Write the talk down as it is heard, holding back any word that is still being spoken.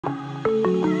How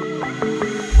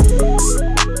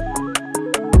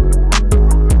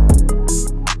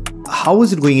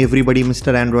is it going everybody,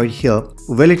 Mr. Android here?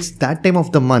 Well, it's that time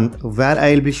of the month where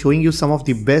I'll be showing you some of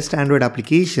the best Android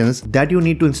applications that you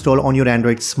need to install on your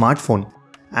Android smartphone.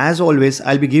 As always,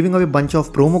 I'll be giving away a bunch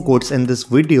of promo codes in this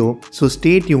video, so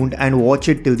stay tuned and watch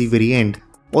it till the very end.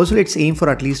 Also, let's aim for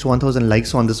at least 1000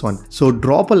 likes on this one. So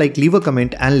drop a like, leave a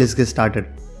comment and let's get started.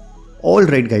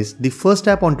 Alright guys, the first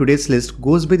app on today's list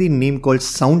goes by the name called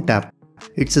SoundTap.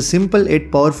 It's a simple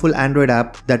yet powerful Android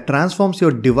app that transforms your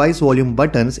device volume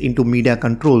buttons into media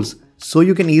controls, so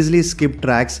you can easily skip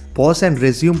tracks, pause and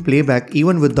resume playback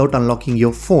even without unlocking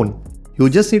your phone. You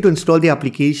just need to install the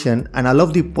application and allow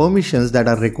the permissions that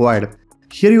are required.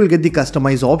 Here you will get the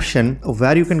customize option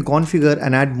where you can configure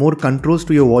and add more controls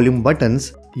to your volume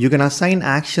buttons. You can assign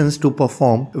actions to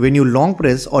perform when you long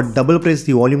press or double press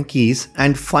the volume keys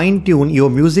and fine tune your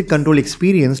music control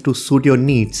experience to suit your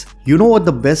needs. You know what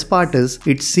the best part is?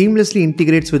 It seamlessly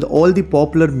integrates with all the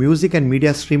popular music and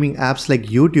media streaming apps like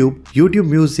YouTube, YouTube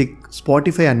Music,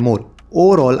 Spotify and more.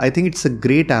 Overall, I think it's a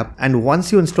great app, and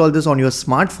once you install this on your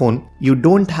smartphone, you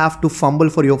don't have to fumble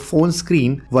for your phone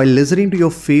screen while listening to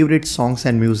your favorite songs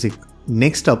and music.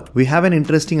 Next up, we have an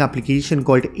interesting application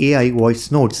called AI Voice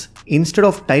Notes. Instead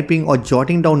of typing or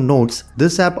jotting down notes,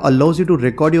 this app allows you to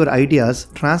record your ideas,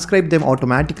 transcribe them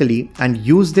automatically, and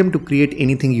use them to create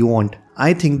anything you want.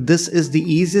 I think this is the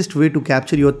easiest way to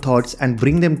capture your thoughts and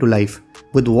bring them to life.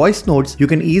 With voice notes, you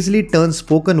can easily turn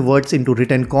spoken words into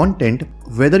written content.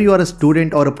 Whether you are a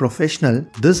student or a professional,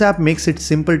 this app makes it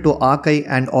simple to archive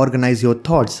and organize your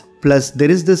thoughts. Plus, there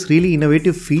is this really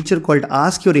innovative feature called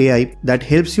Ask Your AI that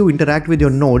helps you interact with your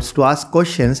notes to ask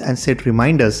questions and set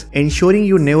reminders, ensuring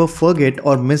you never forget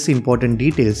or miss important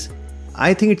details.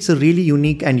 I think it's a really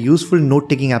unique and useful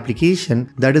note-taking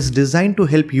application that is designed to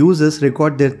help users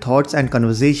record their thoughts and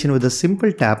conversation with a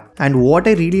simple tap, and what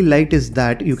I really liked is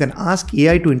that you can ask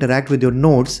AI to interact with your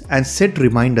notes and set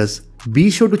reminders.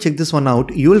 Be sure to check this one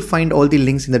out. You will find all the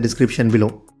links in the description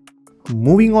below.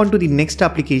 Moving on to the next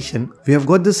application, we have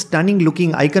got this stunning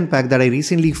looking icon pack that I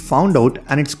recently found out,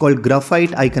 and it's called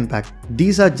Graphite Icon Pack.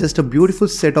 These are just a beautiful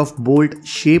set of bold,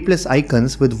 shapeless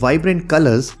icons with vibrant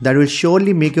colors that will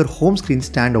surely make your home screen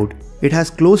stand out. It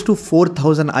has close to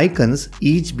 4000 icons,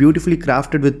 each beautifully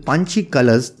crafted with punchy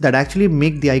colors that actually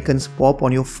make the icons pop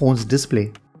on your phone's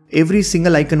display. Every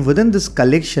single icon within this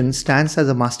collection stands as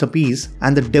a masterpiece,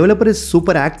 and the developer is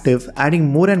super active,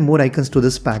 adding more and more icons to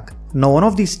this pack. Now, one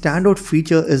of the standout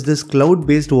features is this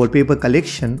cloud-based wallpaper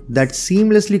collection that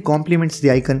seamlessly complements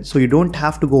the icon, so you don't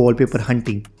have to go wallpaper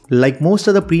hunting. Like most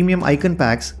other premium icon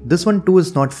packs, this one too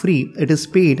is not free, it is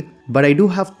paid, but I do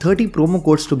have 30 promo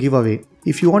codes to give away.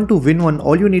 If you want to win one,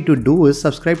 all you need to do is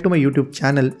subscribe to my YouTube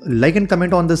channel, like and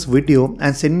comment on this video,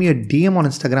 and send me a DM on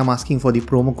Instagram asking for the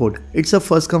promo code. It's a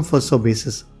first come first serve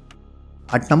basis.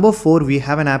 At number 4, we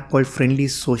have an app called Friendly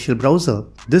Social Browser.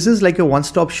 This is like a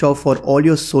one-stop shop for all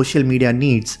your social media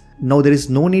needs. Now, there is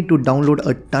no need to download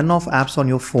a ton of apps on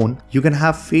your phone. You can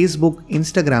have Facebook,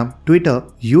 Instagram, Twitter,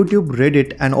 YouTube,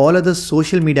 Reddit and all other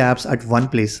social media apps at one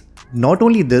place. Not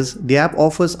only this, the app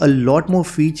offers a lot more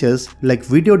features like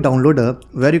video downloader,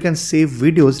 where you can save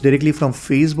videos directly from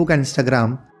Facebook and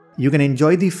Instagram. You can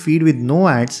enjoy the feed with no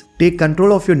ads, take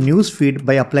control of your news feed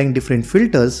by applying different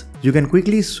filters. You can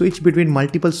quickly switch between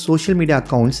multiple social media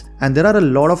accounts, and there are a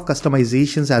lot of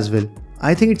customizations as well.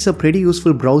 I think it's a pretty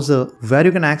useful browser where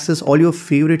you can access all your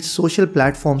favorite social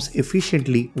platforms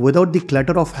efficiently without the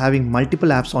clutter of having multiple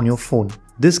apps on your phone.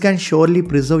 This can surely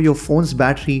preserve your phone's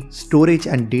battery, storage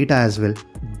and data as well.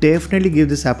 Definitely give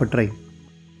this app a try.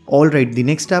 Alright, the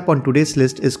next app on today's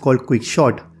list is called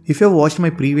QuickShot. If you have watched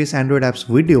my previous Android apps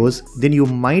videos, then you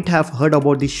might have heard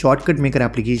about the Shortcut Maker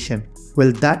application.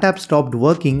 Well, that app stopped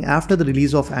working after the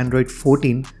release of Android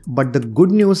 14, but the good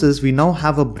news is we now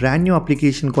have a brand new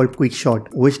application called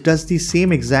QuickShot, which does the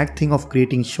same exact thing of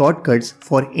creating shortcuts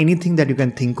for anything that you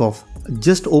can think of.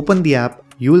 Just open the app,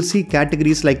 you will see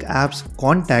categories like apps,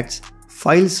 contacts,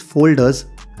 files, folders,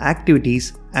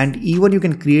 activities, and even you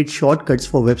can create shortcuts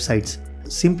for websites.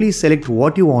 Simply select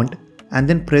what you want and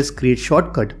then press create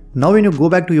shortcut. Now when you go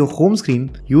back to your home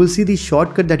screen, you will see the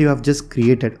shortcut that you have just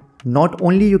created. Not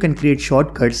only you can create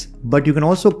shortcuts, but you can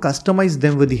also customize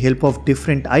them with the help of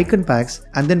different icon packs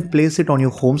and then place it on your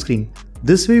home screen.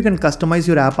 This way you can customize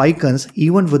your app icons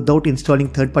even without installing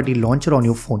third-party launcher on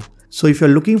your phone. So if you're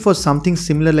looking for something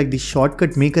similar like the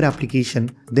Shortcut Maker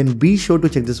application, then be sure to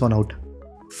check this one out.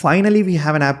 Finally, we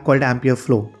have an app called Ampere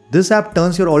Flow. This app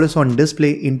turns your always on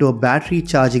display into a battery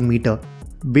charging meter.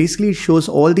 Basically, it shows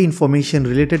all the information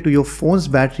related to your phone's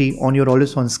battery on your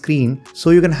always on screen, so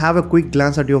you can have a quick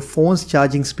glance at your phone's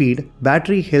charging speed,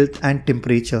 battery health and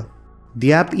temperature.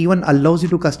 The app even allows you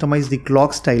to customize the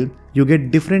clock style. You get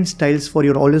different styles for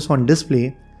your always on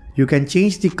display. You can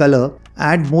change the color,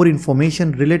 add more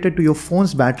information related to your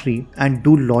phone's battery and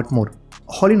do lot more.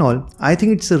 All in all, I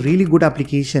think it's a really good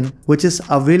application which is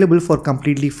available for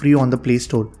completely free on the Play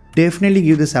Store. Definitely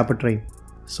give this app a try.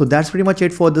 So that's pretty much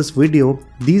it for this video.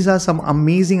 These are some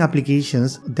amazing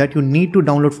applications that you need to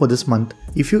download for this month.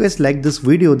 If you guys like this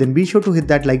video, then be sure to hit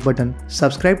that like button.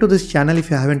 Subscribe to this channel if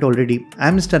you haven't already.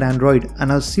 I'm Mr. Android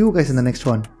and I'll see you guys in the next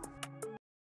one.